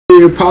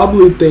You're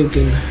probably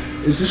thinking,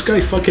 is this guy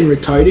fucking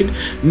retarded?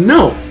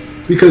 No,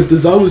 because the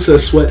Zabuza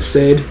Sweat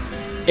said,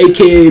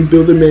 aka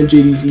Builderman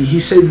JDZ, he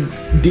said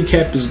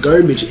decap is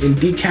garbage, and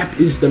decap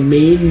is the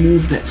main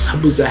move that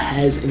Zabuza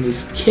has in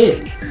his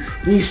kit.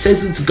 And he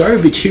says it's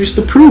garbage. Here's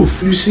the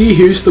proof. You see,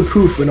 here's the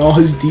proof when all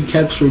his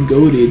decaps were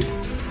goated,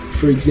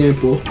 for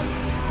example.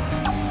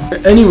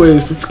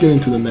 Anyways, let's get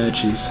into the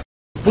matches.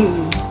 Hey,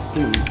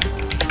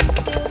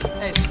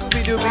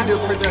 Scooby-Dooby-Doo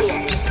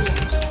Productions.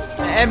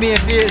 Emmy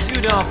and Fierce,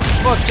 you done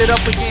fucked it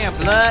up again,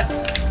 blood.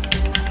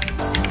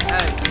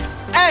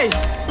 Hey!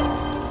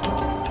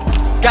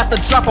 Got the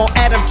drop on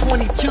Adam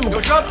 22.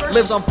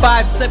 Lives on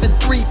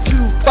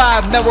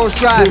 57325 Melrose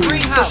Drive.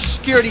 Social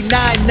Security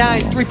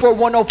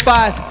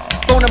 9934105.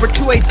 Phone number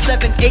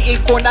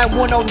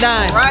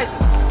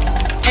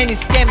 287-884-9109. And he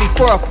scammed me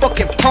for a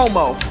fucking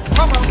promo.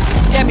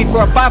 Scammed me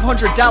for a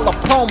 $500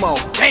 promo.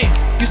 Damn.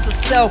 Used to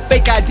sell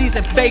fake IDs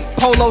and fake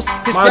polos.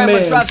 His grandma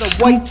drives a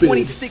white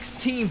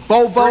 2016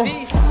 Volvo.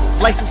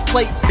 License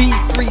plate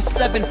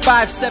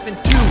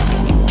B37572.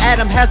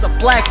 Adam has a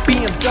black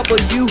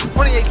BMW.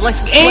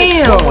 License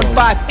plate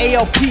 115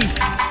 ALP.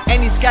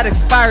 And he's got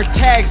expired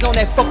tags on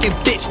that fucking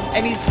bitch.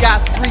 And he's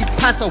got 3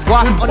 pints of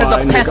water under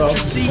the passenger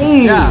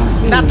seat.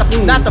 Not the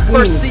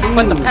first seat,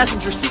 but the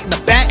passenger seat in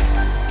the back.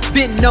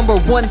 VIN number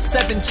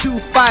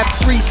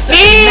 172537992.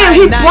 Damn,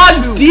 he bought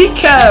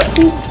decap.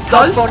 Who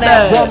does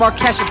that? Walmart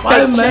cashing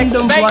fake checks.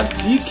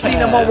 Seen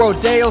him on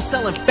Rodeo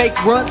selling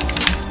fake runts.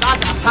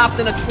 Hopped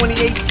in a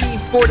 2018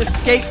 Ford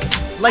Escape.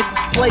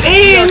 License plate.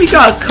 Damn, he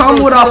got come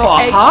with off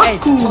a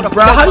Haku,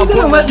 bro. How you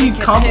gonna let me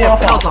come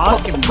off a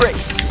Haku?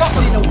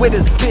 Seen him with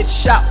his bitch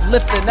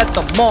shoplifting at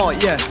the mall,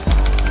 yeah.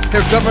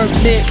 Their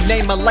government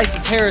name a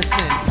license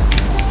Harrison.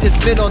 His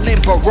middle name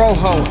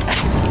Barojo.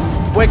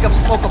 Wake up,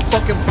 smoke a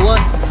fucking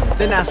blunt.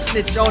 Then I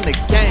snitch on the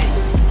gang.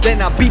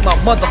 Then I beat my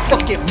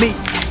motherfucking meat.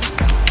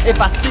 If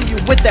I see you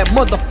with that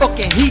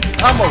motherfucking heat,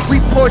 I'ma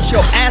report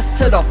your ass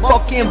to the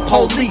fucking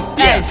police.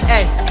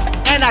 Hey,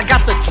 and I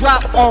got the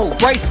drop on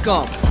Race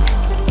Scum.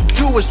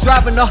 Dude was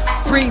driving a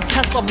green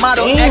Tesla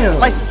Model X,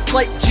 license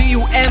plate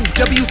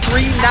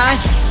GUMW39,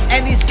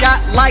 and he's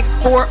got like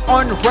 4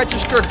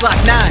 unregistered Glock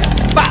 9s.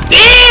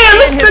 Damn,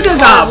 this nigga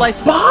got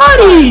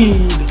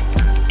bodied.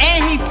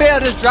 And he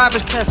failed his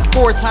driver's test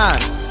 4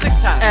 times. 6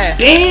 times.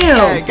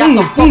 Damn. Got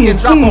the fucking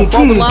drop on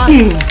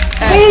Bobalon.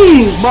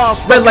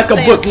 Read like a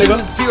book, nigga.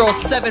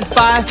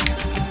 2075.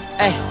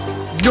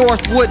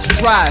 Northwoods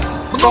Drive.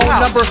 Phone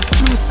number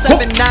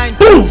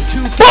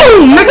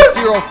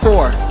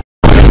 2792204.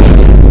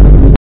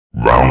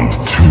 Round 2.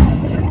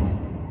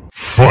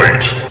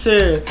 Fight.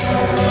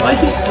 Why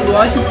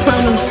he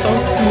putting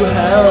himself through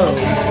hell?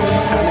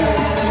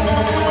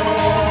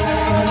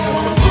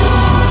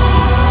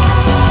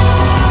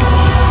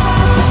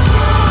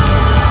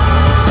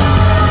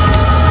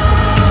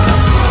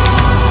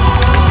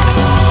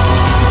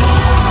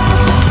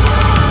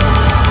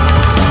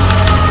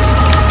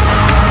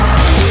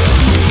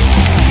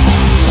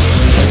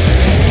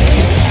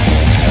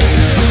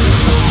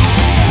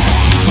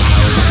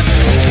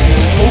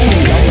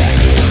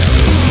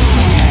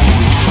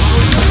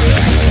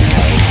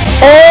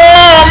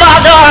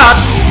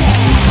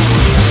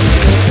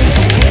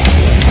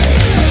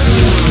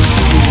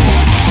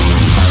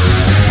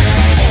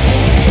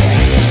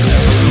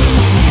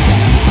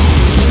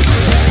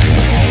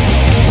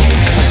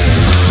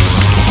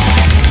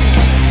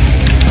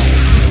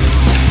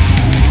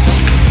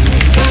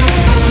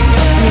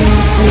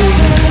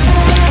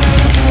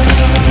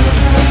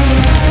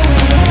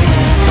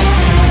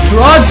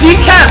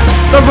 Decap!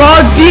 The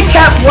raw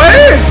decap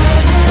word!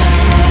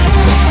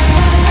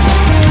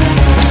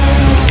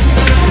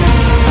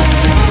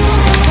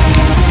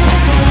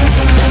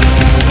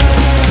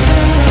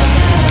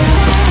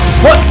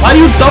 What? Why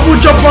you double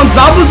jump on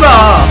Zabuza?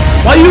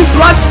 Why you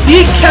block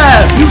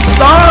decap? You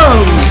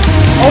dumb!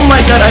 Oh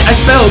my god, I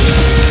failed.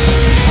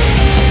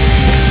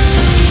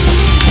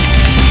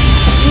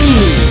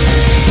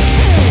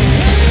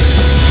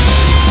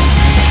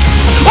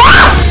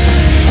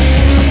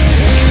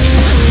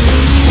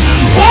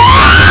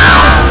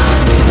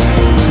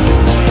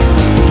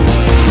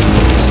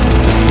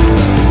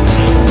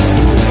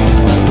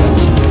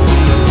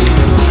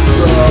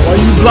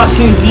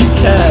 Blocking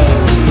decap.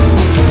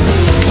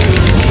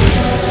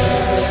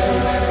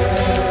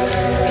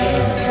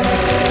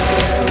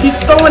 He's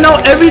throwing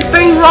out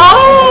everything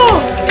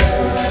wrong.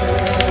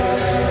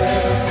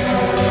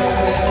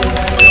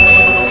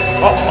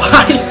 Oh,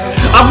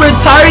 I'm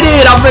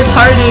retarded.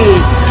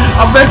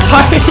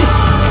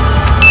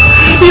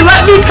 He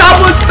let me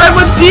combo instead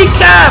with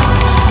decap.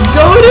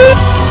 Go dude.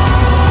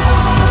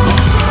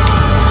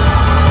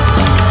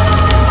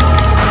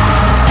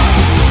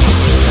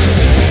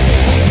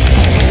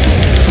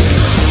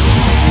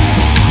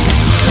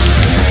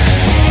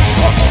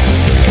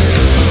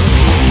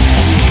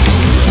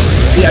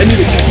 Yeah, I need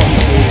to keep on the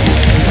board.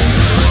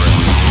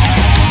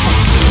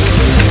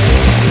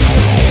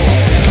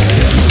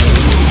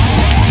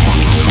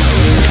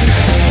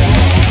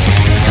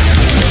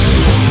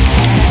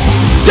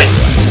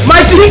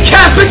 My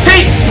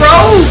decapitate, bro!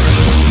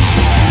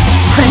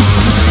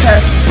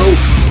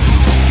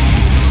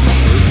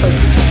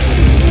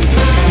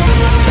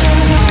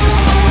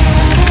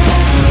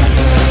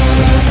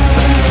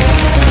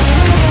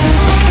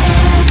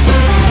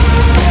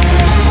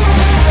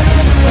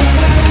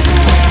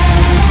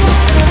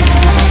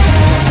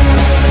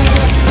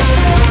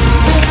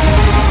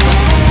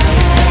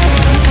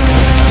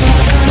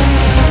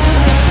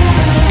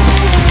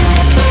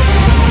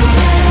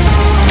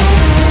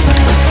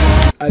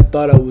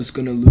 was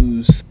gonna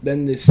lose.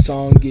 Then this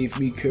song gave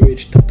me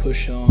courage to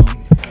push on.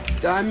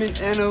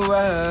 Diamond in the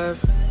rough,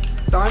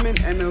 diamond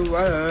in the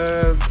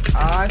rough.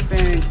 I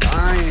think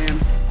I am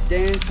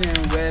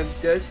dancing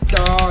with the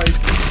stars.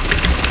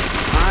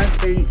 I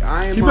think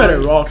I am. You better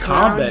on roll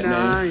cloud combat,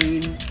 man.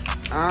 9.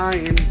 I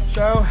am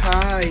so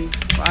high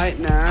right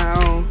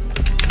now.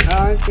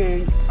 I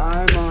think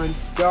I'm on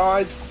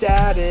God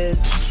status.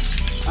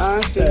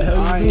 I think hell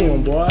you I doing,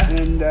 am boy?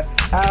 in the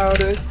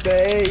outer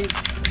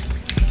space.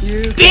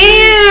 You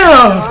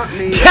Damn! got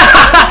me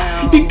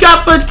down. He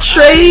got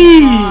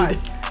betrayed!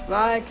 Hot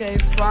like a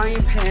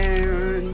frying pan.